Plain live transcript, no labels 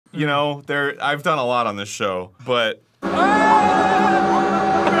You know, I've done a lot on this show, but I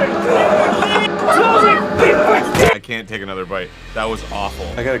can't take another bite. That was awful.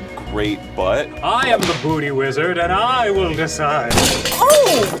 I got a great butt. I am the booty wizard, and I will decide.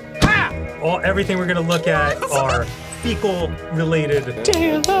 Oh! Everything we're gonna look at are fecal-related. Do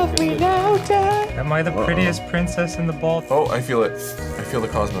you love me now, Dad? Am I the prettiest princess in the ball? Oh, I feel it. I feel the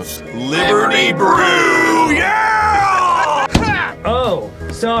cosmos. Liberty Brew! Yeah! Oh,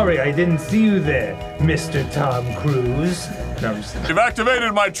 sorry, I didn't see you there, Mr. Tom Cruise. No, You've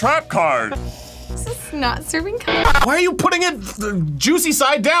activated my trap card. This is not serving Why are you putting it juicy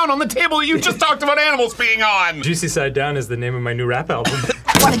side down on the table that you just talked about animals being on? Juicy Side Down is the name of my new rap album.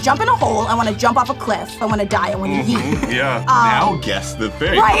 I want to jump in a hole, I want to jump off a cliff, I want to die, I want to yeet. Yeah, now guess the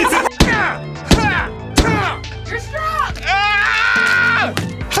thing. Right? You're strong!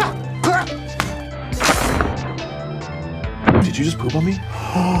 Did you just poop on me?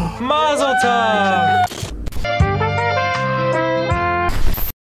 Mazel tov!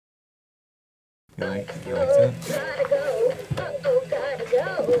 You like that?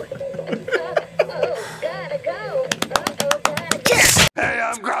 Hey,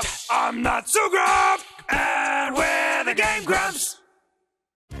 I'm Grumps. I'm not so Grump, and we're the GameGrumps.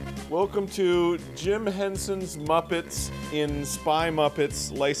 Welcome to Jim Henson's Muppets in Spy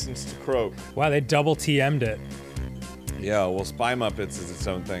Muppets licensed to Croak. Wow, they double TM'd it. Yeah, well, Spy Muppets is its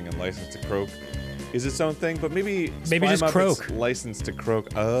own thing, and licensed to Croak is its own thing, but maybe Spy just Muppets Croak. Licensed to Croak.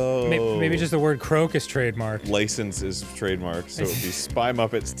 Oh. Maybe just the word croak is trademarked. License is trademarked, so it would be Spy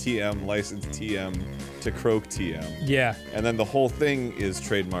Muppets TM, licensed TM to Croak TM. Yeah. And then the whole thing is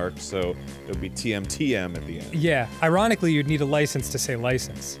trademarked, so it would be TM at the end. Yeah. Ironically, you'd need a license to say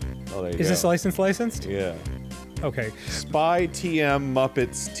license. Oh, there you Is go. this license licensed? Yeah. Okay. Spy TM,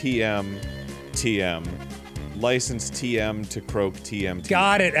 Muppets TM. License TM to Croak TM.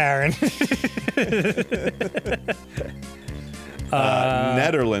 Got it, Aaron.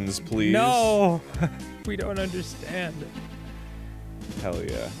 Netherlands, please. No! We don't understand. Hell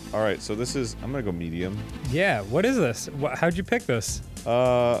yeah. Alright, so this is... I'm gonna go medium. Yeah, what is this? How'd you pick this?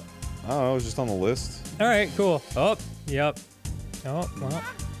 I don't know, it was just on the list. Alright, cool. Oh, yep. Oh, well.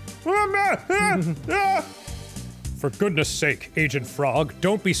 For goodness sake, Agent Frog,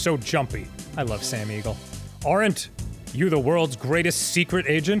 don't be so jumpy. I love Sam Eagle. Aren't you the world's greatest secret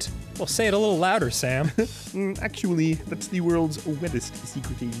agent? Well, say it a little louder, Sam. Actually, that's the world's wettest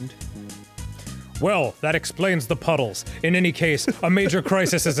secret agent. Well, that explains the puddles. In any case, a major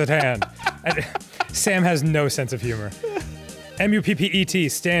crisis is at hand. And Sam has no sense of humor.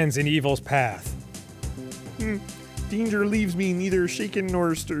 MUPPET stands in evil's path. Danger leaves me neither shaken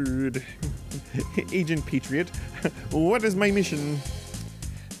nor stirred. Agent Patriot, what is my mission?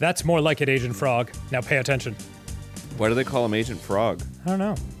 That's more like it, Agent Frog. Now pay attention. Why do they call him Agent Frog? I don't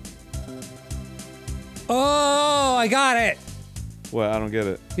know. Oh, I got it! Well, I don't get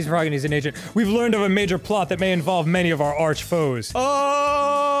it. He's Frog and he's an agent. We've learned of a major plot that may involve many of our arch foes.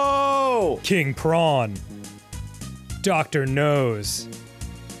 Oh! King Prawn. Dr. Nose.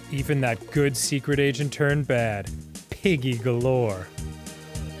 Even that good secret agent turned bad. Piggy galore.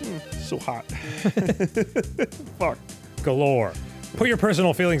 So hot. Fuck. Galore. Put your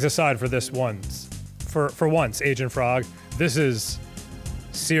personal feelings aside for this once. For once, Agent Frog. This is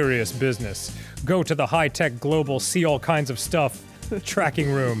serious business. Go to the high-tech global see all kinds of stuff tracking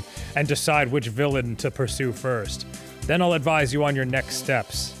room and decide which villain to pursue first. Then I'll advise you on your next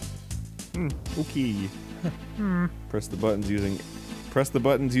steps. Okay. Press the buttons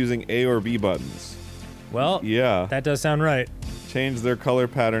using A or B buttons. Well, Yeah. that does sound right. Change their color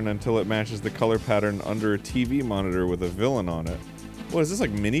pattern until it matches the color pattern under a TV monitor with a villain on it. What, is this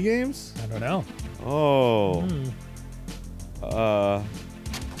like mini games? I don't know. Oh.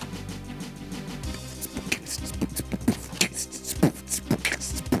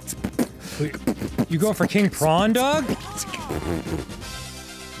 You going for King Prawn, dog?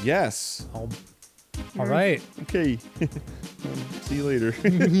 Yes. All right. Okay. See you later.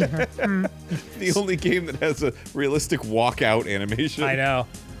 The only game that has a realistic walkout animation. I know.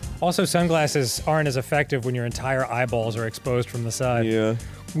 Also, sunglasses aren't as effective when your entire eyeballs are exposed from the side. Yeah.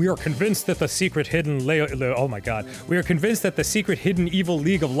 We are convinced that the secret hidden oh my god. We are convinced that the secret hidden evil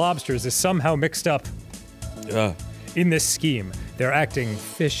League of Lobsters is somehow mixed up. In this scheme. They're acting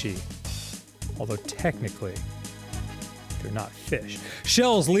fishy. Although technically, they're not fish.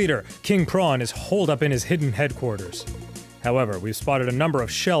 Shell's leader, King Prawn, is holed up in his hidden headquarters. However, we've spotted a number of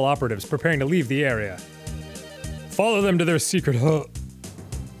Shell operatives preparing to leave the area. Follow them to their secret hub.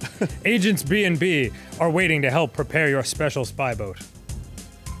 Agents B and B are waiting to help prepare your special spy boat.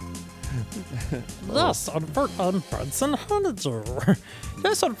 Yes, I'm Benson Hunter.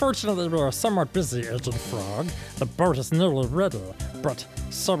 Yes, unfortunately, we are somewhat busy, Agent Frog. The boat is nearly ready, but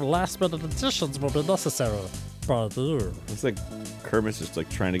some last-minute additions will be necessary by you. It's like Kermit's just like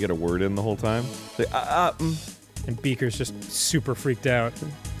trying to get a word in the whole time. Like, And Beaker's just super freaked out.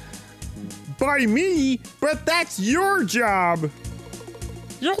 By me? But that's your job!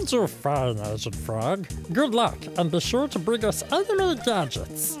 You'll do fine, Agent Frog. Good luck, and be sure to bring us animated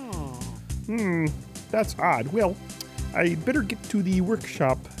gadgets. That's odd. Well, I'd better get to the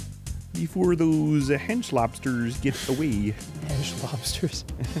workshop before those hench lobsters get away. Hench lobsters.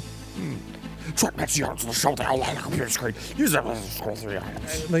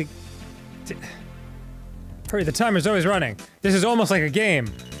 Like, hurry, the timer's always running. This is almost like a game.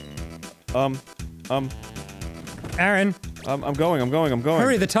 Aaron. I'm going.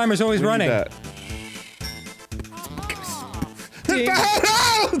 Hurry, the timer's always We need running. that.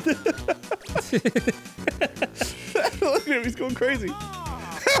 Look at him, he's going crazy. Yeah!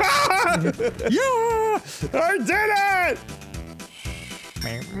 I did it!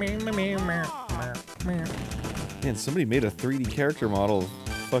 Man, somebody made a 3D character model of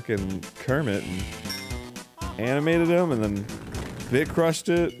fucking Kermit and animated him and then bit crushed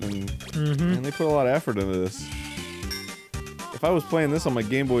it and they put a lot of effort into this. If I was playing this on my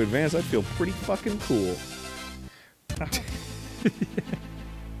Game Boy Advance, I'd feel pretty fucking cool.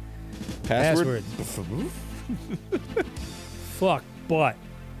 Password? Fuck, butt.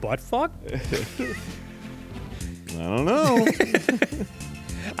 Butt fuck? I don't know.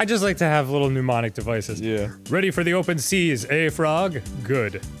 I just like to have little mnemonic devices. Yeah. Ready for the open seas, eh, Frog?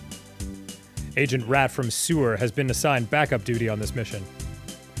 Good. Agent Rat from Sewer has been assigned backup duty on this mission.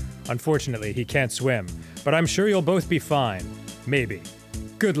 Unfortunately, he can't swim, but I'm sure you'll both be fine. Maybe.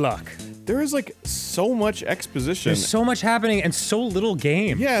 Good luck. There is like so much exposition. There's so much happening and so little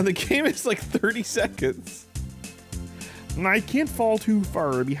game. Yeah, the game is like 30 seconds. I can't fall too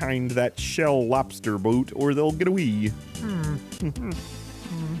far behind that shell lobster boat or they'll get away. You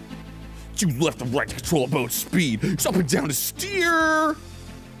left and right to control a boat's speed. It's up and down to steer.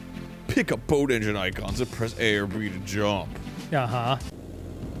 Pick up boat engine icons and press A or B to jump. Uh-huh.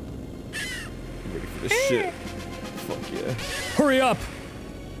 Ready for this shit. Fuck yeah. Hurry up!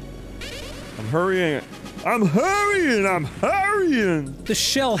 I'm hurrying. I'm hurrying! The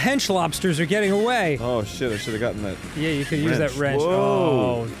shell hench lobsters are getting away. Oh shit, I should have gotten that. Yeah, you could use that wrench.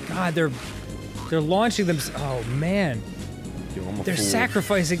 Whoa. Oh, God, they're launching them. Oh, man. Yo, I'm a They're fool.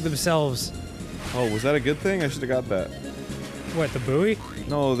 sacrificing themselves. Oh, was that a good thing? I should have got that. What, the buoy?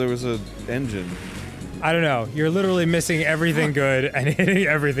 No, there was a engine. I don't know. You're literally missing everything good and hitting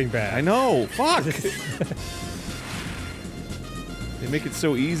everything bad. I know. Fuck. They make it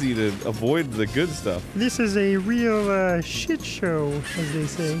so easy to avoid the good stuff. This is a real shit show, as they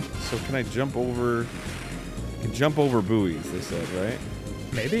say. So can I jump over? I can jump over buoys. They said, right?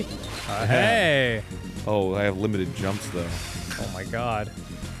 Maybe? Hey! Oh, I have limited jumps though. Oh my God.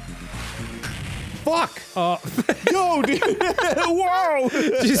 Fuck! Yo, dude! Whoa!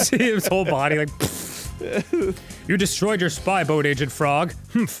 Did you see his whole body like? You destroyed your spy boat, Agent Frog.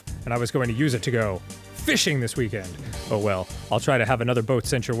 Humph. And I was going to use it to go fishing this weekend. Oh well, I'll try to have another boat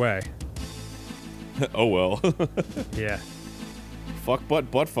sent your way. Oh well. Yeah. Fuck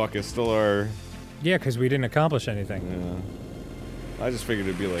butt fuck is still our. Yeah, because we didn't accomplish anything. Yeah. I just figured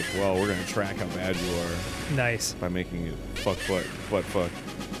it'd be like, well, we're gonna track how bad you are Nice. by making it fuck butt fuck.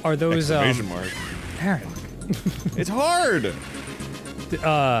 Are those Exclamation mark. Aaron? It's hard.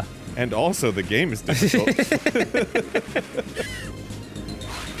 And also the game is difficult.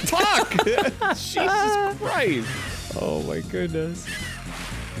 Fuck! Jesus Christ! Oh my goodness.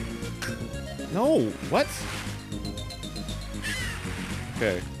 No, what?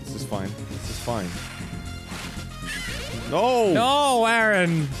 Okay, this is fine. This is fine. No! No,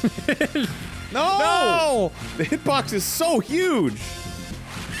 Aaron. No! No! The hitbox is so huge!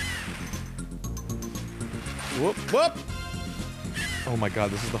 Whoop, whoop! Oh my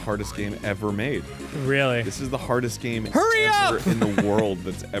god, this is the hardest game ever made. Really? This is the hardest game Hurry ever up! in the world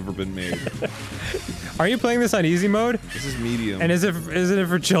that's ever been made. Are you playing this on easy mode? This is medium. And isn't it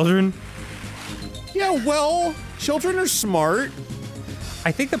for children? Yeah, well, children are smart.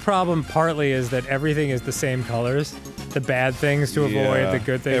 I think the problem partly is that everything is the same colors. The bad things to avoid, the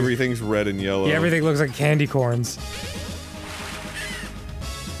good things. Everything's red and yellow. Yeah, everything looks like candy corns.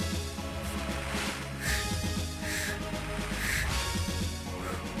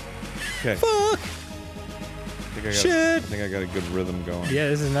 Okay. Fuck! I think I got a good rhythm going. Yeah,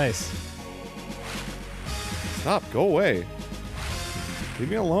 this is nice. Stop, go away.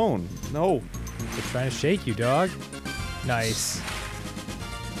 Leave me alone. No. They're trying to shake you, dog. Nice.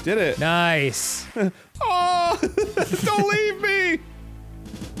 Did it. Nice. Oh! Don't leave me!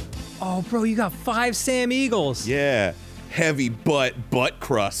 Oh, bro, you got 5 Sam Eagles. Yeah. Heavy butt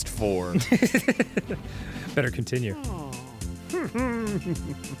crust 4. Better continue.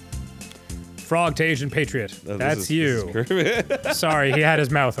 Frog to Asian Patriot. That's you. Sorry, he had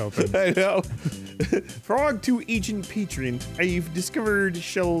his mouth open. I know. Frog to Agent Patriot. I've discovered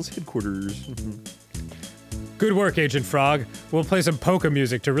Shell's headquarters. Good work, Agent Frog. We'll play some polka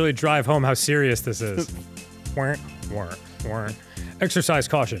music to really drive home how serious this is. Exercise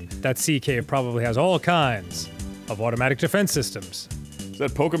caution. That sea cave probably has all kinds of automatic defense systems. Is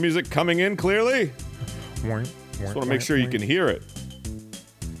that polka music coming in clearly? Just want to make sure you can hear it.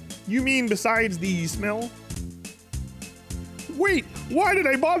 You mean besides the smell? Wait, why did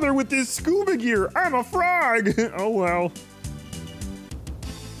I bother with this scuba gear? I'm a frog! Oh well.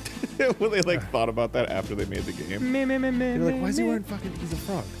 Well, they like thought about that after they made the game. They're like, why is he wearing fucking, he's a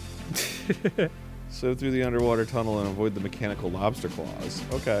frog. So through the underwater tunnel and avoid the mechanical lobster claws.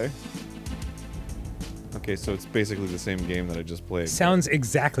 Okay. Okay, so it's basically the same game that I just played. Sounds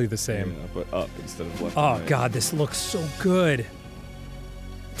exactly the same. Yeah, but up instead of left. Oh and right. god, this looks so good.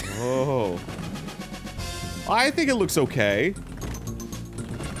 Oh. I think it looks okay.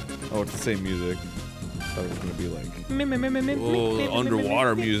 Oh, it's the same music. I thought it was gonna be like, oh, the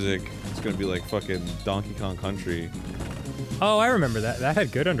underwater music. It's gonna be like fucking Donkey Kong Country. Oh, I remember that. That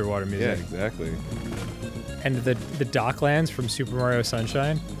had good underwater Yeah, music. exactly. And the Docklands from Super Mario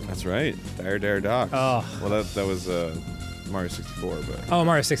Sunshine. That's right. Dare Dare Docks. Oh. Well, that was Mario 64, but Oh,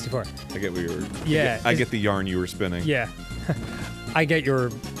 Mario 64. I get what you were. Yeah, I get the yarn you were spinning. Yeah. I get your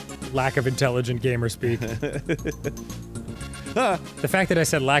lack of intelligent gamer speak. The fact that I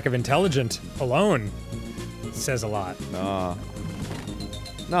said lack of intelligent alone says a lot.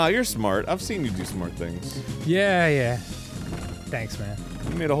 Nah, you're smart. I've seen you do smart things. Yeah. Thanks, man.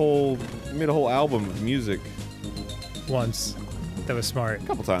 You made a whole album of music Once. That was smart. a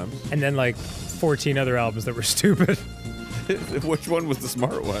couple times. And then like 14 other albums that were stupid. Which one was the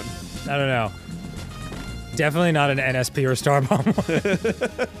smart one? I don't know. Definitely not an NSP or Starbomb one.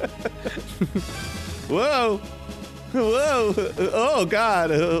 Whoa! Whoa! Oh God!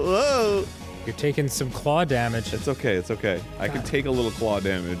 Whoa! You're taking some claw damage. It's okay. It's okay. I can take a little claw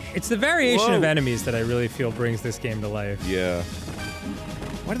damage. It's the variation of Whoa. enemies that I really feel brings this game to life. Yeah.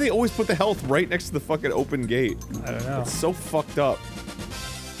 Why do they always put the health right next to the fucking open gate? I don't know. It's so fucked up.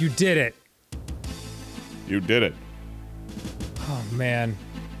 You did it. You did it. Oh man.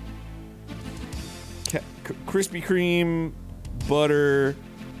 Krispy Kreme, butter,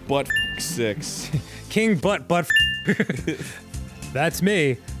 butt 6. King butt. That's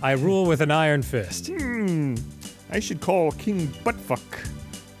me. I rule with an iron fist. I should call King Buttfuck.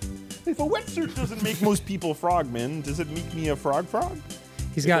 If a wetsuit doesn't make most people frogmen, does it make me a frog?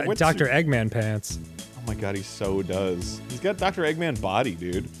 He's If got a wetsuit- Dr. Eggman pants. Oh my God, he so does. He's got Dr. Eggman body,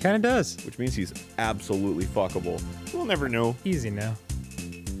 dude. Kinda does. Which means he's absolutely fuckable. We'll never know. Easy now.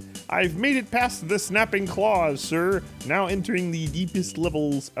 I've made it past the snapping claws, sir. Now entering the deepest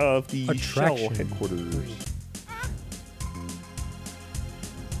levels of the Shell Attraction. headquarters.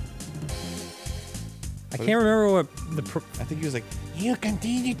 I can't remember what the I think he was like, you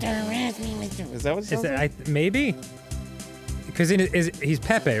continue to harass me, Mr. Is that what it is sounds that like? maybe? Because he's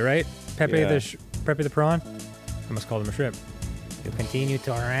Pepe, right? Pepe Yeah. Pepe the prawn. I must call him a shrimp. You continue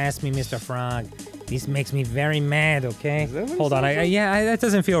to harass me, Mr. Frog. This makes me very mad. Okay. Is that what he Hold on. sounds like? That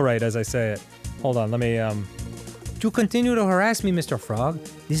doesn't feel right as I say it. Hold on. Let me You continue to harass me, Mr. Frog.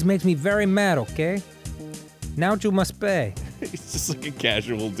 This makes me very mad. Okay. Now you must pay. He's just like a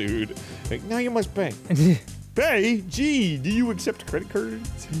casual dude. Like, now you must pay. Pay? Gee, do you accept credit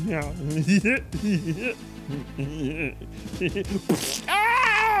cards? Yeah.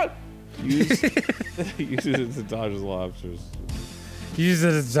 Ah! Use it to dodge his lobsters. Use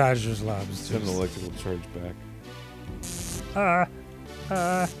it as Dodgers lobsters. Send an electrical charge back. Oh,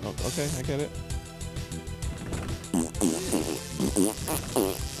 okay, I get it.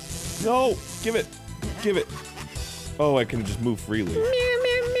 No! Give it! Give it! Oh, I can just move freely.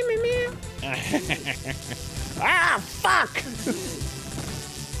 Ah, fuck!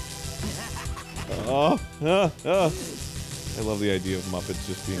 I love the idea of Muppets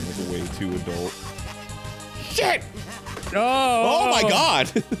just being like way too adult. Shit! Oh my God!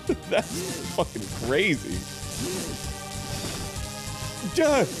 That's fucking crazy.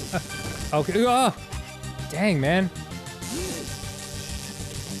 Duh. Okay. Dang, man.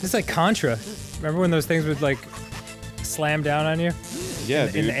 This is like Contra. Remember when those things would like slam down on you Yeah,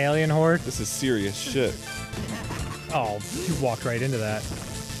 in dude. the alien horde? This is serious shit. Oh, you walked right into that.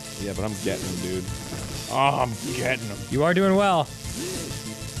 Yeah, but I'm getting him, dude. Oh, I'm getting him. You are doing well.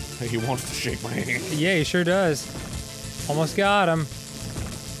 He wants to shake my hand. Yeah, he sure does. Almost got him.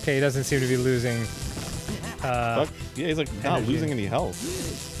 Okay, he doesn't seem to be losing. Fuck. Yeah, he's like not energy. losing any health.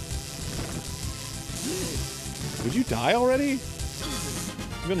 Would you die already?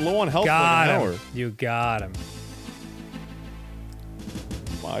 You've been low on health for like Got an him. hour. You got him.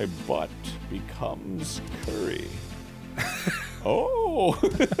 My butt becomes curry. Oh!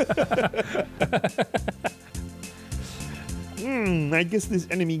 I guess this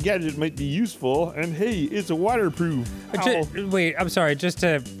enemy gadget might be useful. And hey, it's waterproof. Ow. Wait, I'm sorry. Just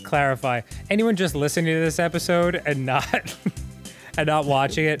to clarify, anyone just listening to this episode and not and not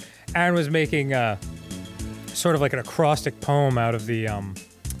watching it, Aaron was making sort of like an acrostic poem out of the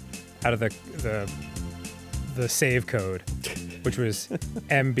save code, which was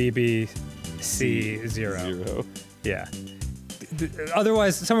MBBC0. Zero. Yeah.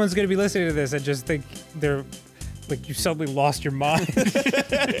 Otherwise, someone's gonna be listening to this and just think they're like you suddenly lost your mind.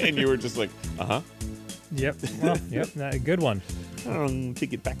 And you were just like, uh-huh. Yep. Well, yep. A good one.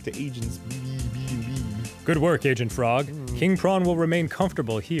 Take it back to Agents B. Good work, Agent Frog. King Prawn will remain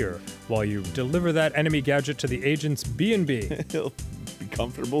comfortable here while you deliver that enemy gadget to the agents B&B. He'll be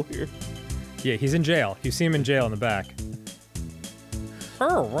comfortable here. Yeah, he's in jail. You see him in jail in the back.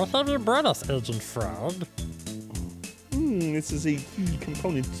 Oh, what have you brought us, Agent Frog? This is a key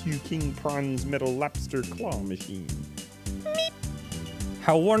component to King Prawn's metal lobster claw machine.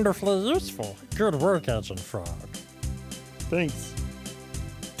 How wonderfully useful. Good work, Agent Frog. Thanks.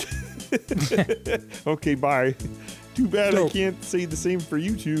 Okay, bye. Too bad I can't say the same for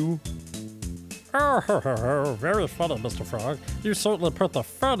you two. Oh, very funny, Mr. Frog. You certainly put the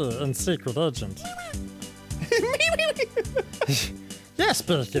funny in Secret Agent. Yes,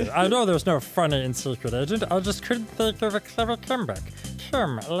 Bacon. I know there's no funny in Secret Agent. I just couldn't think of a clever comeback.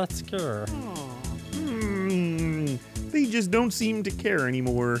 Come, let's go. They just don't seem to care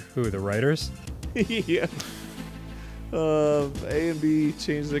anymore. Who, the writers? Yeah. A and B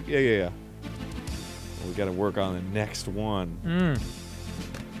change the. Yeah. Well, we gotta work on the next one.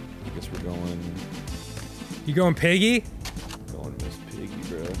 I guess we're going. You going Piggy? Going Miss Piggy,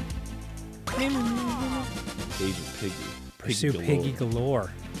 bro. Agent Piggy. Pursue Piggy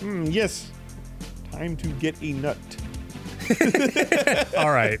galore. Yes. Time to get a nut.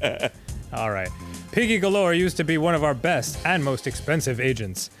 All right. All right. Piggy Galore used to be one of our best and most expensive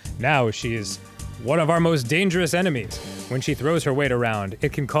agents. Now she is one of our most dangerous enemies. When she throws her weight around,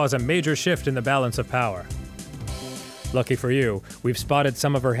 it can cause a major shift in the balance of power. Lucky for you, we've spotted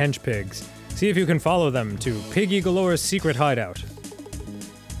some of her hench pigs. See if you can follow them to Piggy Galore's secret hideout.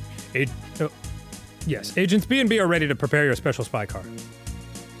 Yes, Agents B&B are ready to prepare your special spy car.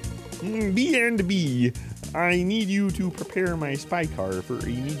 B&B. I need you to prepare my spy car for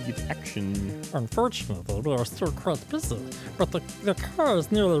immediate action. Unfortunately, we are still quite busy, but the car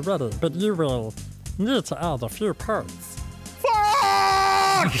is nearly ready, but you will need to add a few parts.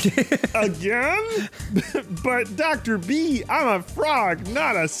 Fuck! Again? But Dr. B, I'm a frog,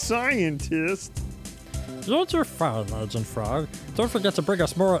 not a scientist. You'll do fine, Agent Frog. Don't forget to bring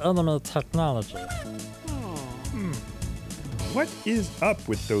us more enemy technology. What is up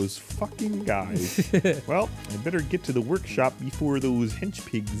with those fucking guys? Well, I better get to the workshop before those hench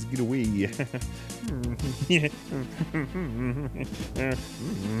pigs get away.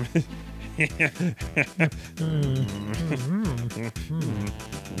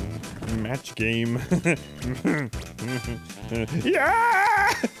 Match game.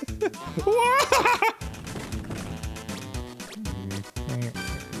 Yeah!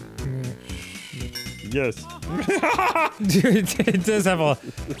 Yes. It does have a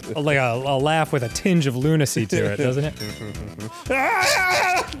laugh with a tinge of lunacy to it, doesn't it?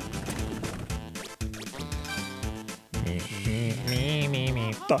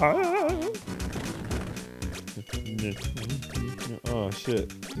 Oh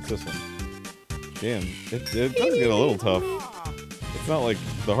shit! It's this one. Damn, it does get a little tough. It's not like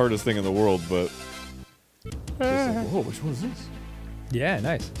the hardest thing in the world, but just like, whoa, which one is this? Yeah,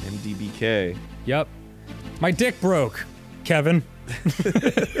 nice. MDBK. Yup. My dick broke, Kevin.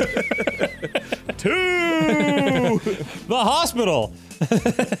 Two. The hospital.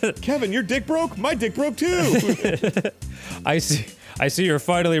 Kevin, your dick broke. My dick broke too. I see you're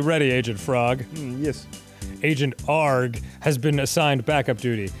finally ready, Agent Frog. Yes. Agent Arg has been assigned backup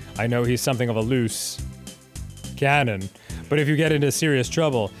duty. I know he's something of a loose cannon, but if you get into serious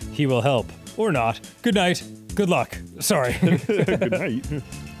trouble, he will help. Or not. Good night. Good luck. Sorry. Good night.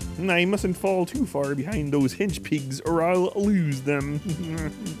 I mustn't fall too far behind those hench pigs or I'll lose them.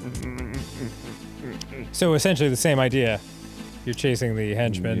 So essentially the same idea. You're chasing the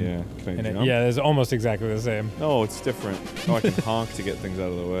henchman. Yeah. Can I jump? Yeah, it's almost exactly the same. Oh, it's different. Oh, I can honk to get things out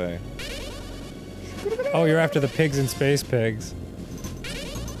of the way. Oh, you're after the pigs and space pigs.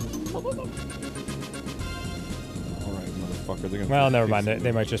 motherfucker. They're gonna Well, put never pigs mind. in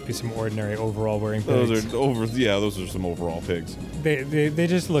They might just be some ordinary overall wearing pigs. Those are some overall pigs. They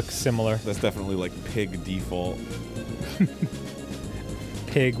just look similar. That's definitely like pig default.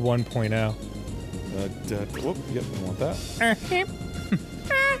 Pig 1.0. Whoop, yep, I want that.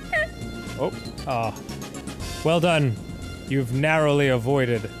 Oh. Ah. Well done. You've narrowly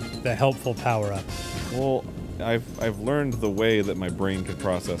avoided the helpful power-up. Well, I've learned the way that my brain can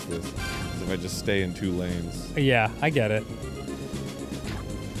process this. Is if I just stay in 2 lanes. Yeah, I get it.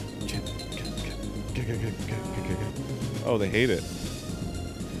 Oh, they hate it.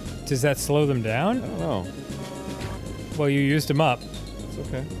 Does that slow them I down? don't know. Well, you used them up. It's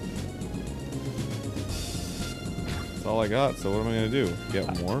okay. That's all I got, so what am I gonna do?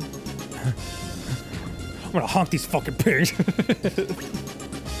 Get more? I'm gonna honk these fucking pigs.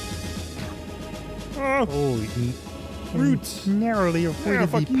 Oh, Roots. Narrowly avoided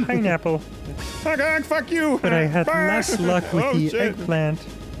fuck the you. pineapple, Fuck you. but I had less luck with Oh, the shit. eggplant.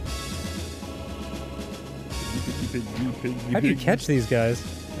 how do you catch these guys?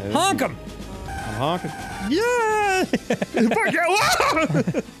 Honk them! I'm honking. Yeah. Fuck you.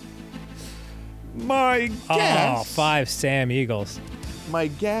 My Oh, gas. 5 Sam Eagles. My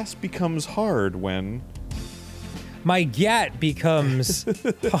gas becomes hard when... My gat becomes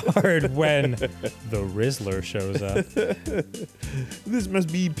hard when the Rizzler shows up. This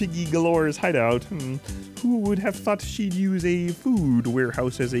must be Piggy Galore's hideout. Who would have thought she'd use a food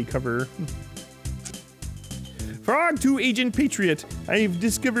warehouse as a cover? Frog to Agent Patriot. I've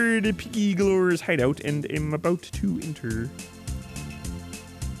discovered Piggy Galore's hideout and am about to enter.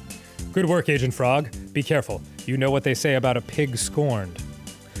 Good work, Agent Frog. Be careful. You know what they say about a pig scorned.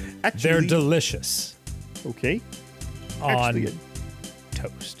 They're Actually, delicious okay. on Actually,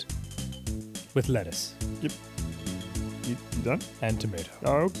 toast with lettuce you done? and tomato.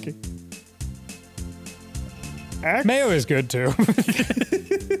 Okay. Mayo is good too.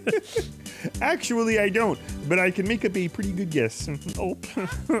 Actually, I don't, but I can make up a pretty good guess. Oh.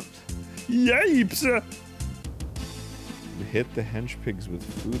 Yipes! Hit the hench pigs with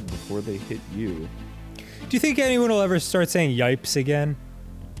food before they hit you. Do you think anyone will ever start saying yipes again?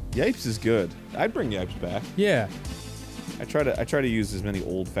 Yipes is good. I'd bring yipes back. Yeah. I try to use as many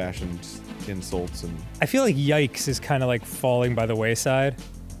old-fashioned insults and I feel like yikes is kind of like falling by the wayside.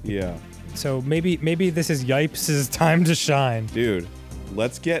 yeah. So maybe this is Yipes' time to shine. Dude,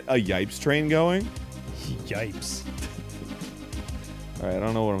 let's get a yipes train going. Yipes. All right, I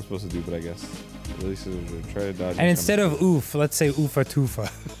don't know what I'm supposed to do, but I guess at least try to dodge. And instead of oof, let's say oofa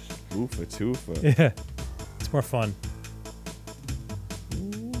toofa. oofa toofa. Yeah. It's more fun.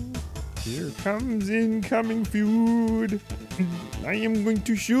 Here comes incoming food. I am going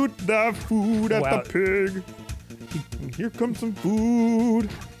to shoot the food at Wow. the pig. And here comes some food.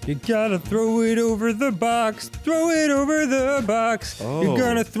 You gotta throw it over the box. Throw it over the box. Oh. You're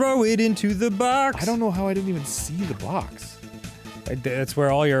gonna throw it into the box. I don't know how I didn't even see the box. That's where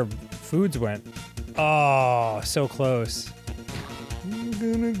all your foods went. Oh, so close. I'm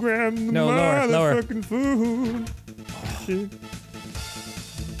gonna grab the No, lower, lower. motherfucking food. Shit.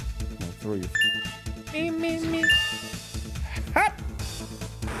 I'll throw your. Hop!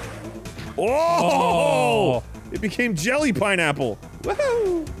 Oh! Oh. It became jelly pineapple.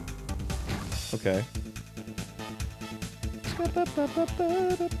 Woohoo! Okay.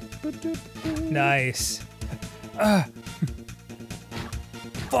 Nice.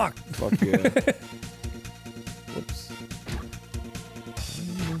 Fuck. Fuck yeah. Whoops.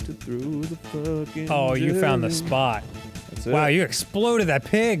 I'm going to throw the fucking Oh, you found the jelly. spot. That's it. Wow, you exploded that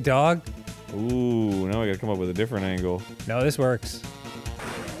pig, dog. Ooh, now I gotta come up with a different angle. No, this works.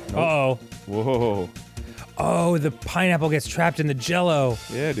 Uh-oh. Whoa. Oh, the pineapple gets trapped in the jello.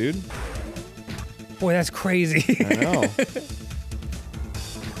 Yeah, dude. Boy, that's crazy. I know.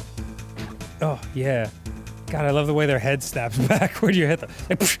 Oh, yeah. God, I love the way their head snaps back when you hit them.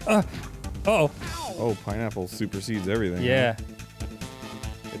 Like, uh-oh. Oh, pineapple supersedes everything. Yeah. Huh?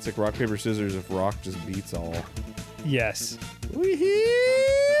 It's like rock, paper, scissors if rock just beats all. Yes.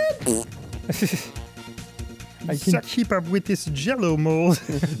 I can keep up with this jello mold.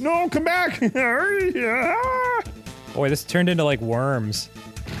 No, come back! Boy, this turned into like worms.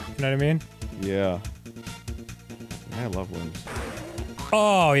 You know what I mean? Yeah. I love worms.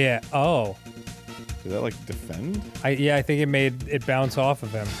 Oh, yeah. Oh. Did that like defend? Yeah, I think it made it bounce off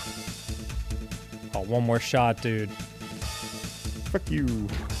of him. Oh, one more shot, dude. Fuck you.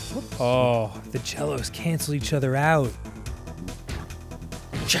 Oh, the jellos cancel each other out.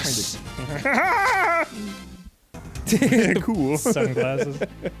 Yes! Cool. Sunglasses.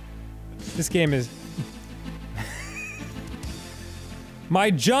 This game is... My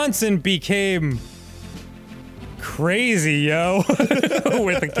Johnson became crazy, yo.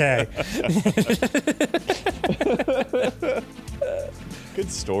 With a K. Good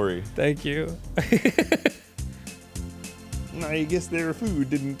story. Thank you. I guess their food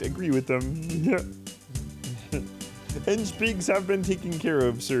didn't agree with them. Henge pigs have been taken care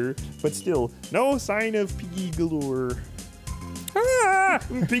of, sir. But still, no sign of piggy galore. Ah!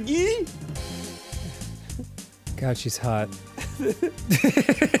 Piggy? God, she's hot. Oui,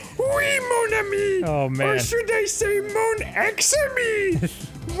 mon ami! Oh, man. Or should I say mon ex-ami?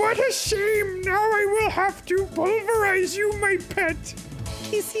 What a shame! Now I will have to pulverize you, my pet!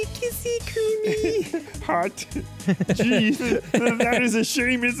 Kissy, kissy, Cooney! Hot. Gee, that is a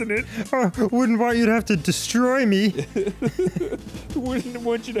shame, isn't it? Wouldn't want you to have to destroy me. Wouldn't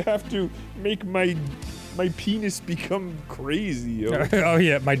want you to have to make my penis become crazy, yo. Oh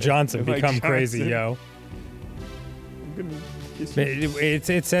yeah, my Johnson My become crazy, Johnson. yo. I'm gonna kiss you.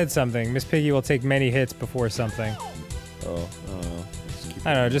 It said something. Miss Piggy will take many hits before something. Oh, I don't know.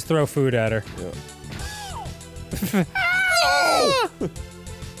 I don't know, just throw food at her. Yeah.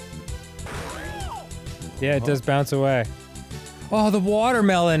 Yeah, it does bounce away. Oh, the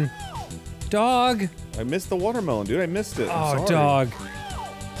watermelon! Dog! I missed the watermelon, dude. I missed it. I'm Oh, sorry. dog.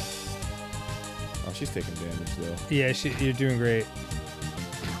 Oh, she's taking damage, though. Yeah, you're doing great.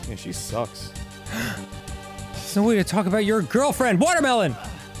 Yeah, she sucks. There's no way to talk about your girlfriend! Watermelon!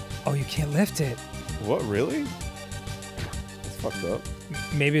 Oh, you can't lift it. What, really? That's fucked up.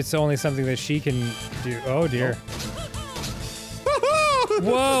 Maybe it's only something that she can do. Oh, dear.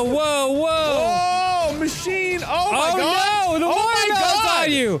 Whoa, whoa, whoa! Oh, machine! Oh, my Oh god! no! The oh my watermelon's god!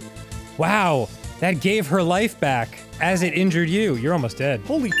 on you! Wow, that gave her life back as it injured you. You're almost dead.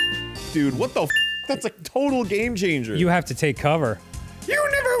 Holy dude, what the That's a total game changer. You have to take cover. You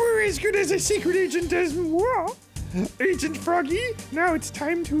never were as good as a secret agent as moi. Agent Froggy, now it's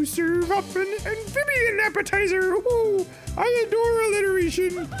time to serve up an amphibian appetizer. Ooh, I adore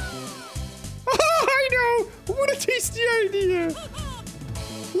alliteration. Oh, I know! What a tasty idea!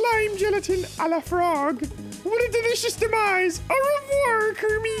 Lime gelatin a la frog. What a delicious demise! Au revoir,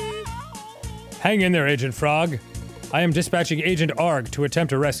 Kermie! Hang in there, Agent Frog. I am dispatching Agent Arg to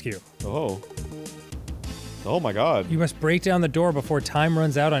attempt a rescue. Oh. Oh my god. You must break down the door before time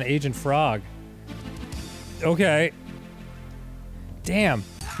runs out on Agent Frog. Okay. Damn.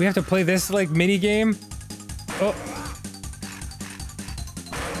 We have to play this, like, mini-game? Oh.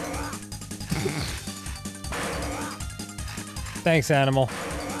 Thanks, Animal.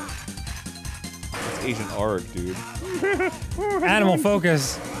 It's Agent Arg, dude. Animal,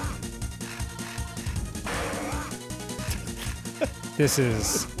 focus. This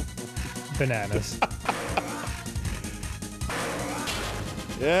is bananas.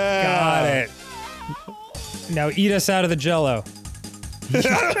 Yeah. Got it. Now eat us out of the jello.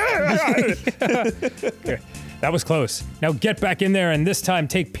 Okay. That was close. Now get back in there and this time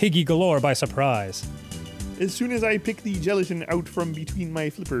take Piggy Galore by surprise. As soon as I pick the gelatin out from between my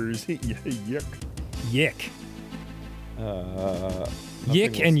flippers, yuck. Yick. Nothing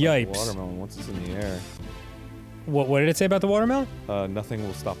Yick will and stop the yipes. Watermelon once it's in the air. What did it say about the watermelon? Nothing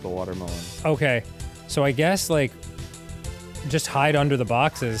will stop the watermelon. Okay. So I guess like just hide under the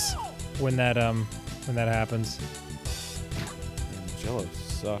boxes when that happens. Man, Jello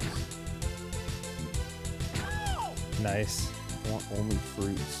sucks. Nice. I want only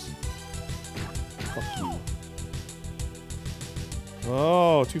fruits. Fuck you.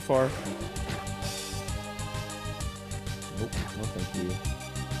 Oh, too far. Nope, no thank you.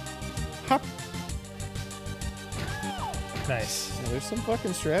 Hop. Nice. Yeah, there's some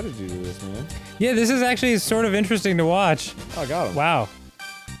fucking strategy to this, man. Yeah, this is actually sort of interesting to watch. Oh, I got him. Wow.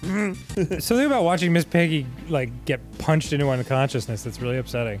 Something about watching Miss Piggy like get punched into unconsciousness that's really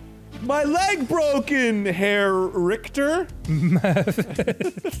upsetting. My leg broken, Herr Richter.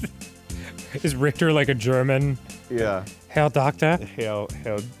 Is Richter like a German? Yeah. Herr Doctor? Herr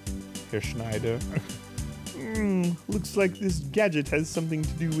Schneider. Looks like this gadget has something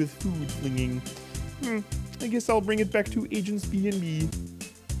to do with food flinging. I guess I'll bring it back to Agents B&B.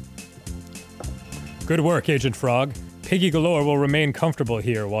 Good work, Agent Frog. Piggy Galore will remain comfortable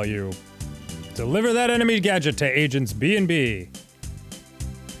here while you deliver that enemy gadget to Agents B&B.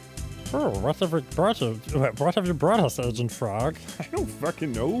 Oh, what have you brought us, Agent Frog? I don't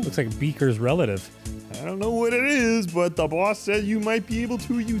fucking know. Looks like Beaker's relative. I don't know what it is, but the boss said you might be able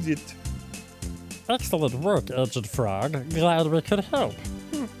to use it. Excellent work, Agent Frog. Glad we could help.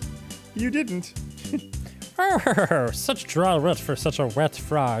 You didn't. Oh, such dry wit for such a wet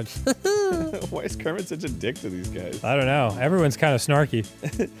frog. Why is Kermit such a dick to these guys? I don't know. Everyone's kind of snarky.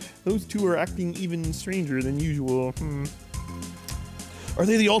 Those two are acting even stranger than usual. Are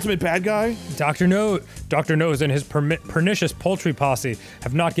they the ultimate bad guy? Dr. Nose and his pernicious poultry posse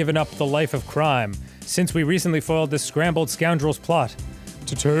have not given up the life of crime since we recently foiled this scrambled scoundrel's plot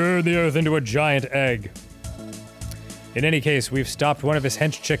to turn the Earth into a giant egg. In any case, we've stopped one of his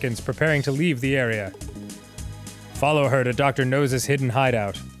hench chickens preparing to leave the area. Follow her to Dr. Nose's hidden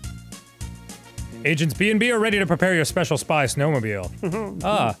hideout. Agents B and B are ready to prepare your special spy snowmobile.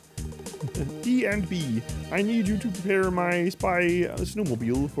 E and B, I need you to prepare my spy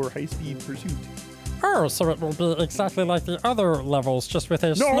snowmobile for high-speed pursuit. Oh, so it will be exactly like the other levels, just with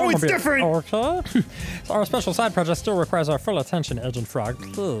a snowmobile. No, it's different! Okay. Our special side project still requires our full attention, Agent Frog.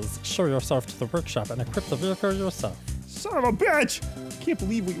 Please show yourself to the workshop and equip the vehicle yourself. Son of a bitch! Can't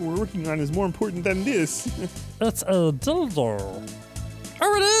believe what you were working on is more important than this. It's a dildo.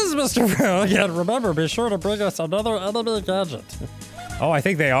 Oh, it is, Mr. Frog. And remember, be sure to bring us another enemy gadget. Oh, I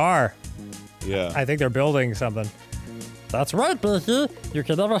think they are. Yeah. I think they're building something. That's right, Beaky. You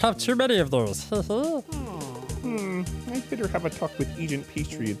can never have too many of those. I better have a talk with Agent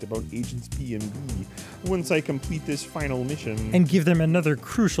Patriot about Agents B and B once I complete this final mission. And give them another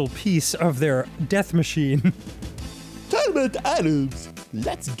crucial piece of their death machine. Talbot Adams,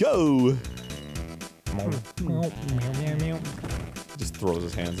 let's go! Just throws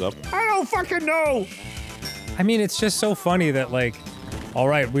his hands up. I don't fucking know! I mean, it's just so funny that, like, all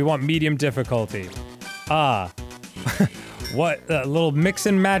right, we want medium difficulty. What a little mix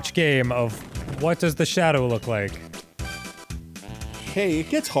and match game of what does the shadow look like? Hey, it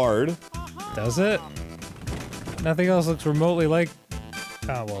gets hard. Does it? Nothing else looks remotely like.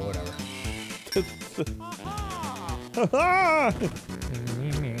 Oh, well, whatever.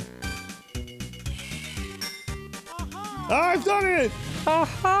 I've done it!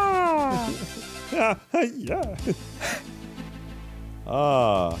 Aha! Yeah.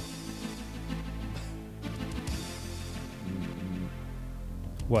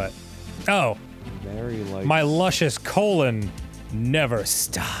 What? Oh, Mary likes. my luscious colon never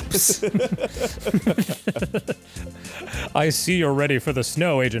stops. I see you're ready for the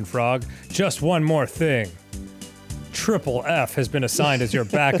snow, Agent Frog. Just one more thing. Triple F has been assigned as your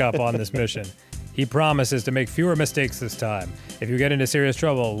backup on this mission. He promises to make fewer mistakes this time. If you get into serious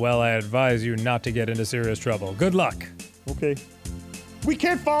trouble, well, I advise you not to get into serious trouble. Good luck. Okay. We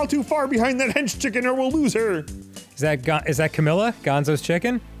can't fall too far behind that hench chicken or we'll lose her. Is that Camilla? Gonzo's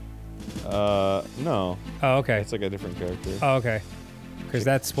chicken? No. Oh, okay. It's like a different character. Oh, okay. Because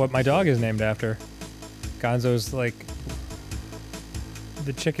that's what my dog is named after. Gonzo's like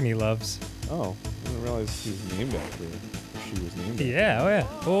the chicken he loves. Oh, I didn't realize he was named after her. She was named after her. Yeah, oh yeah.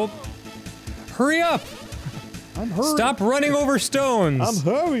 Oh, hurry up! I'm hurrying. Stop running over stones! I'm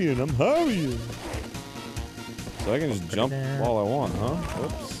hurrying. So I can just jump all I want, huh?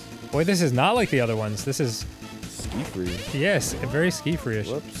 Whoops. Boy, this is not like the other ones. This is, Ski free. yes, very ski-free-ish.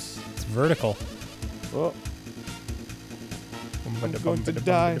 Whoops. It's vertical. Oh, I'm going to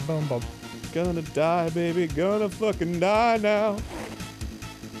die. Gonna die, baby. Gonna fucking die now.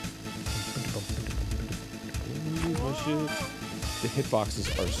 Lose my shit. The hitboxes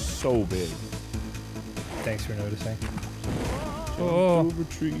are so big. Thanks for noticing. Jumped Oh. over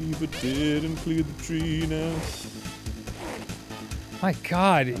tree, but didn't clear the tree now. My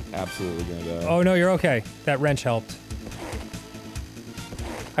God. Absolutely gonna die. Oh no, you're okay. That wrench helped.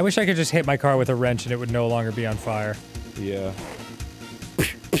 I wish I could just hit my car with a wrench and it would no longer be on fire. Yeah.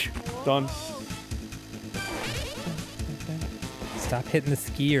 Done. Stop hitting the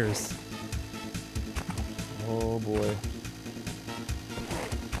skiers. Oh boy.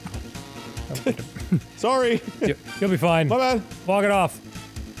 Sorry. You'll be fine. My bad. Walk it off.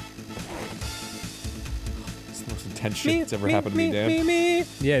 It's the most intense shit that's ever happened to me, Dan.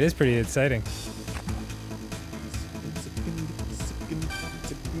 Yeah, it is pretty exciting.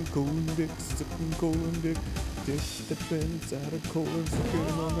 Dick that bends out of colon, sucking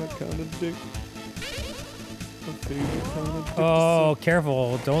on that kind of dick. My favorite kind of dick. Oh,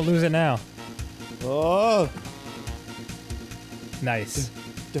 careful. Don't lose it now. Oh. Nice.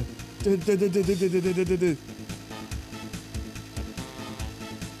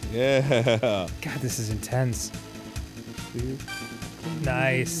 Yeah. God, this is intense.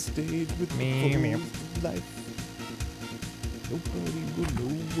 Nice. Me, me. Nobody will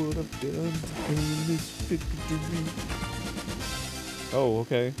know what I've done to earn this victory. Oh,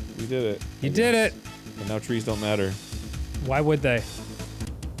 okay. We did it. You did it. And now trees don't matter. Why would they?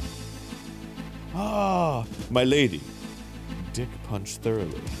 Ah, my lady. Dick punch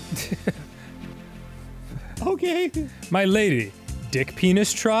thoroughly. Okay. My lady. Dick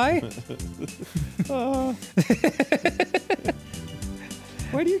penis try?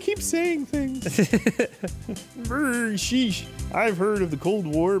 Why do you keep saying things? Sheesh. I've heard of the Cold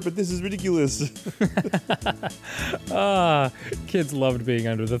War, but this is ridiculous. Kids loved being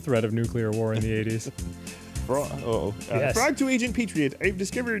under the threat of nuclear war in the 80s. Yes. Frog to Agent Patriot. I've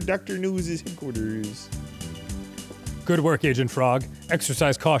discovered Dr. Nose's headquarters. Good work, Agent Frog.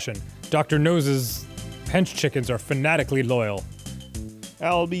 Exercise caution. Dr. Nose's hench chickens are fanatically loyal.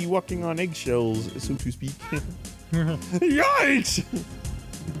 I'll be walking on eggshells, so to speak. Yikes!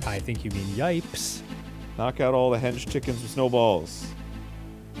 I think you mean yipes. Knock out all the hench chickens with snowballs.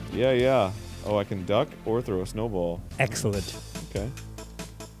 Yeah. Oh, I can duck or throw a snowball. Excellent. Okay.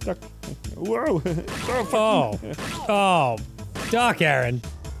 Duck. Whoa! Oh, duck, Aaron.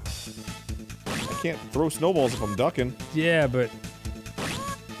 I can't throw snowballs if I'm ducking. Yeah, but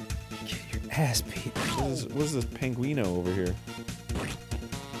get your ass beat. What is this penguino over here?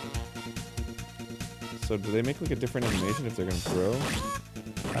 So do they make like a different animation if they're gonna throw?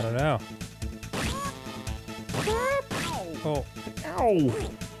 I don't know. Oh. Ow!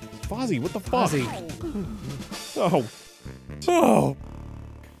 Fozzie, what the fuck? Fozzie. Oh.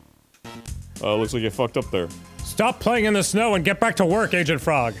 Looks like you fucked up there. Stop playing in the snow and get back to work, Agent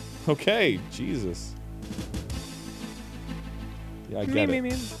Frog. Okay, Jesus. Yeah, I get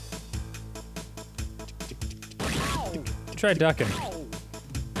it. Try ducking.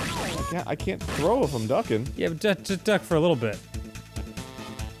 I can't throw if I'm ducking. Yeah, but just duck for a little bit.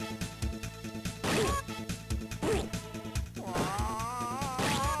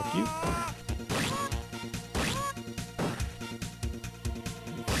 Fuck you.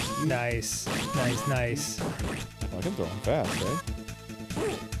 Nice. Oh, I can throw them fast, eh?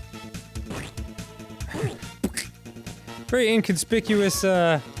 Very inconspicuous,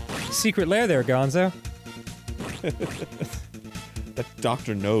 secret lair there, Gonzo. That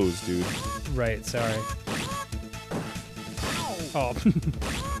Dr. Nose, dude. Right, sorry. Oh.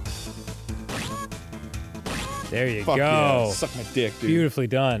 There you Fuck go. yeah. Suck my dick, dude. Beautifully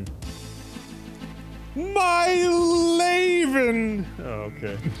done. My Laven! Oh,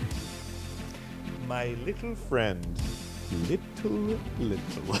 okay. My little friend. Little.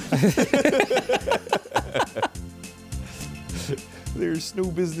 There's no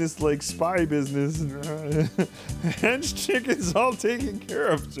business like spy business. Hench chicken's all taken care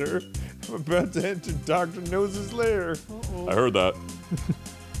of, sir. I'm about to enter Dr. Nose's lair. I heard that.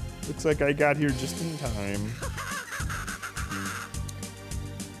 Looks like I got here just in time.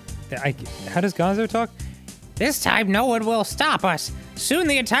 How does Gonzo talk? This time no one will stop us. Soon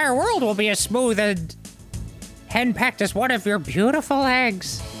the entire world will be as smooth and hen-packed as one of your beautiful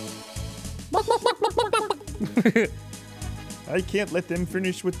eggs. I can't let them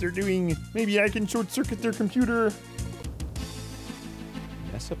finish what they're doing. Maybe I can short-circuit their computer.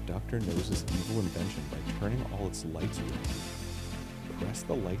 Mess up Dr. Nose's evil invention by turning all its lights red. Press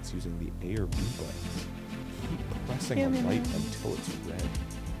the lights using the A or B buttons. Keep pressing a light until it's red.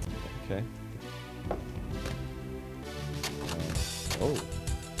 Okay. Oh.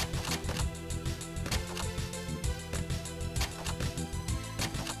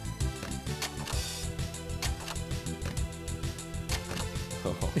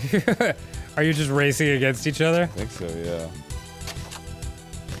 Are you just racing against each other? I think so, yeah.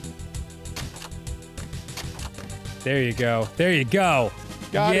 There you go. There you go.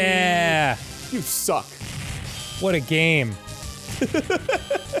 Got yeah. You suck. What a game.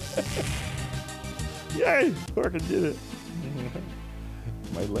 Yay! Fucking did it.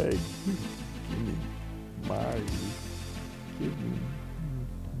 My leg. Give me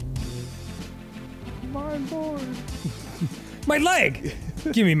my lord. My leg!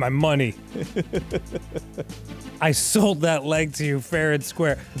 Give me my money. I sold that leg to you fair and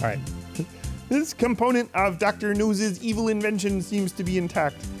square. All right. This component of Dr. Nose's evil invention seems to be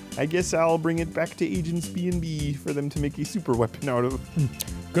intact. I guess I'll bring it back to Agents B and B for them to make a super weapon out of.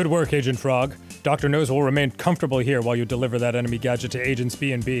 Good work, Agent Frog. Dr. Nose will remain comfortable here while you deliver that enemy gadget to Agents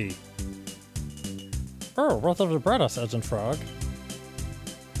B and B. Oh, what have you brought us, Agent Frog?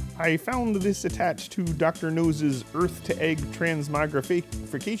 I found this attached to Dr. Nose's Earth-to-Egg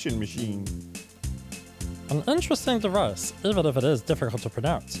transmogrification machine. An interesting device, even if it is difficult to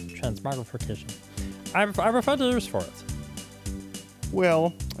pronounce. Transmogrification. I've found a use for it.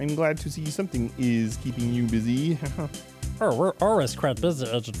 Well, I'm glad to see something is keeping you busy. Oh, we're always quite busy,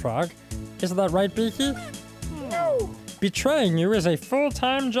 Agent Frog. Isn't that right, Beaky? No! Betraying you is a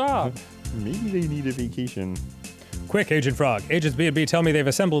full-time job. Maybe they need a vacation. Quick, Agent Frog. Agents B and B tell me they've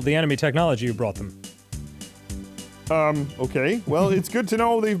assembled the enemy technology you brought them. Okay. Well, it's good to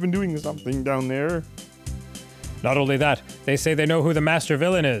know they've been doing something down there. Not only that, they say they know who the master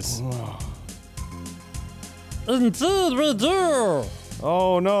villain is. Indeed we do!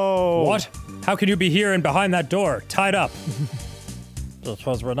 Oh no! What? How can you be here and behind that door, tied up?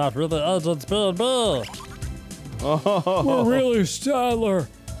 Because we're not really agents, baby. We're really Statler.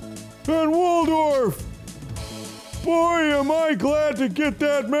 And Waldorf! Boy, am I glad to get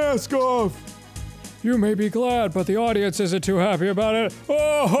that mask off! You may be glad, but the audience isn't too happy about it.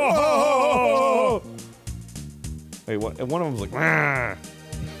 Oh, ho, ho, ho. Wait, what? And one of them's like, Mah.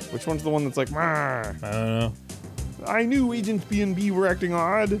 Which one's the one that's like, Mah? I don't know. I knew Agent B&B were acting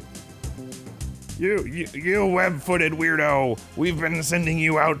odd. You web-footed weirdo. We've been sending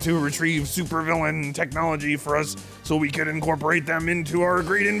you out to retrieve supervillain technology for us so we could incorporate them into our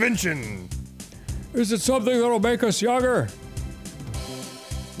great invention. Is it something that'll make us younger?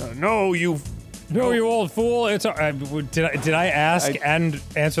 No, you No, you old fool. It's did I ask and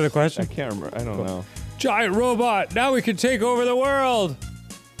answer the question? I can't remember. I don't know. Giant robot. Now we can take over the world.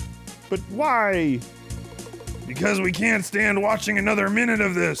 But why? Because we can't stand watching another minute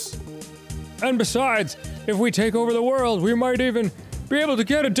of this. And besides, if we take over the world, we might even be able to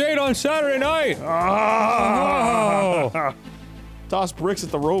get a date on Saturday night. Oh. Toss bricks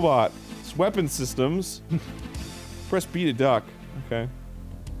at the robot. It's weapon systems. Press B to duck. Okay.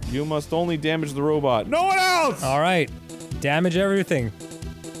 You must only damage the robot. No one else! All right. Damage everything.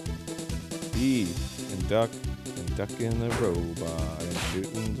 B and duck in the robot and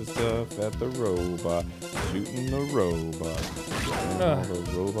shooting the stuff at the robot. Shooting the robot. And the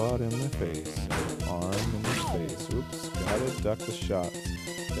robot in the face. Arm in the face. Oops. Gotta duck the shots.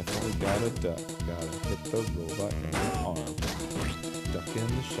 Definitely gotta duck. Gotta hit the robot in the arm. Duck in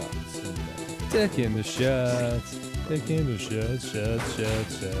the shots. Duck in the shots. Duck in the shots.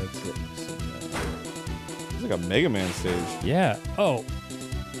 It's like a Mega Man stage. Yeah. Oh.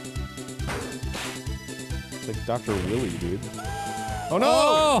 It's like Dr. Willy, dude. Oh no!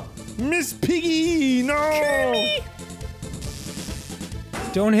 Oh! Miss Piggy! No!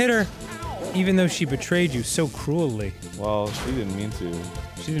 Don't hit her. Even though she betrayed you so cruelly. Well, she didn't mean to.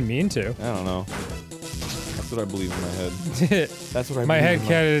 She didn't mean to. I don't know. That's what I believe in my head. That's what I my believe head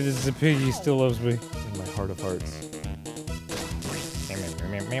canon is the piggy still loves me. In my heart of hearts.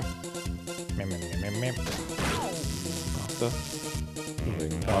 Pasta.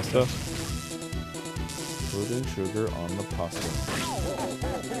 Putting pasta. Putting sugar on the pasta.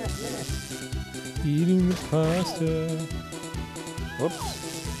 Eating the pasta. Whoops.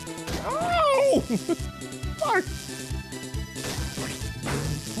 Ow! Fuck!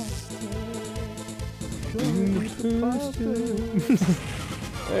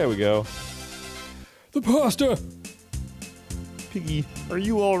 There we go. The pasta! Piggy, are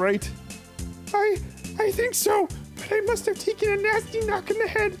you alright? I think so, but I must have taken a nasty knock in the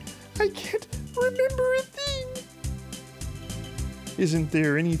head. I can't remember a thing. Isn't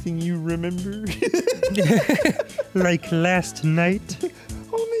there anything you remember? Like last night?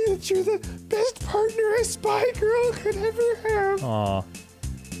 Only that you're the best partner a spy girl could ever have. Aw.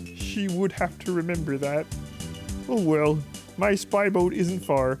 She would have to remember that. Oh well, my spy boat isn't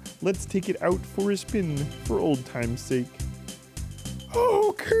far. Let's take it out for a spin, for old time's sake.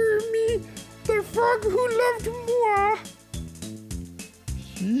 Oh, Kermie, the frog who loved moi.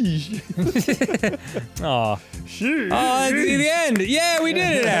 Sheesh. Aw. Sheesh. Oh, it's the end! Yeah, we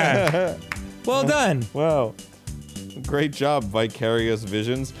did it! Well done. Wow. Great job, Vicarious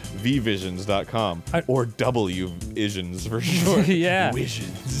Visions. VVisions.com. Or WVisions for short. Yeah.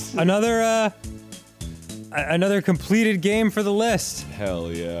 Visions. Another completed game for the list.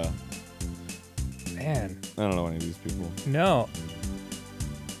 Hell yeah. Man. I don't know any of these people. No.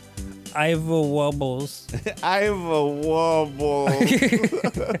 Iva Wobbles. Iva Wobble.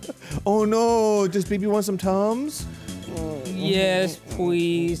 Oh no, does baby want some Tums? Yes,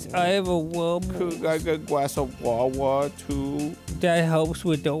 please. I have a wobble. Could I get a glass of Wawa too? That helps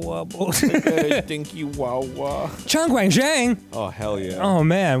with the wobbles. Okay, dinky Wawa. Changguang Zhang. Oh hell yeah. Oh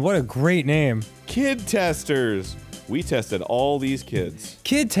man, what a great name. Kid testers. We tested all these kids.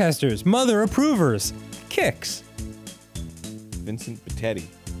 Kid testers, mother approvers, kicks. Vincent Bettetti.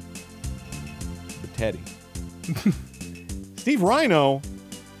 Steve Rhino?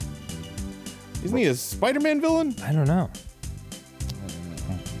 Isn't he a Spider-Man villain? I don't know.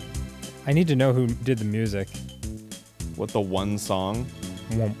 I need to know who did the music. What, the one song?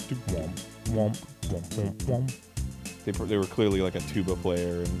 Womp, womp, womp, womp, womp. They were clearly like a tuba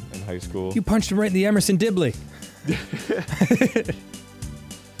player in high school. You punched him right in the Emerson Dibley.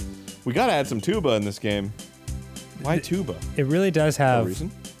 We gotta add some tuba in this game. Why tuba? It really does have reason?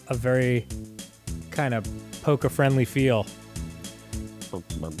 a very kind of poker-friendly feel.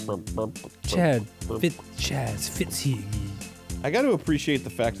 Chaz Fitzhugh. I got to appreciate the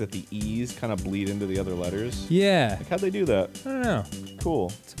fact that the E's kind of bleed into the other letters. Yeah. Like, how'd they do that? I don't know.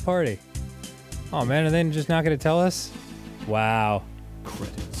 cool. It's a party. Oh man, and then just not gonna tell us? Wow.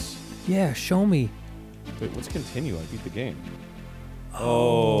 Credits. Yeah, show me. Wait, what's continue? I beat the game.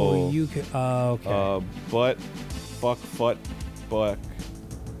 Oh, you could. Oh, okay. Butt, fuck, butt.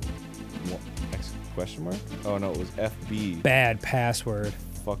 What? Question mark? Oh no, it was FB. Bad password.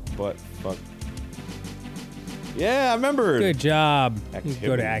 Fuck, butt, fuck. Yeah, I remember. Good job. Activity You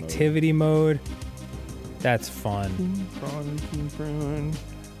go to activity mode. That's fun.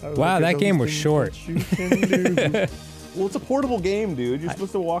 Wow, that game was short. Well, it's a portable game, dude. You're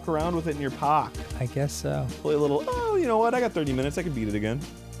supposed to walk around with it in your pock. I guess so. Play a little, oh, you know what? I got 30 minutes. I can beat it again.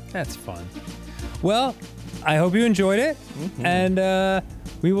 That's fun. Well, I hope you enjoyed it. And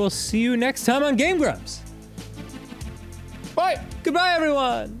we will see you next time on Game Grumps. Bye. Goodbye,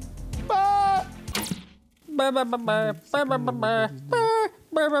 everyone. Bye.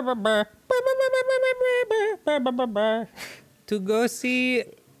 To go see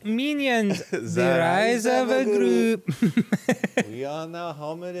Minions, the Rise of a Group. We are now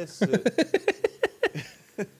homeless.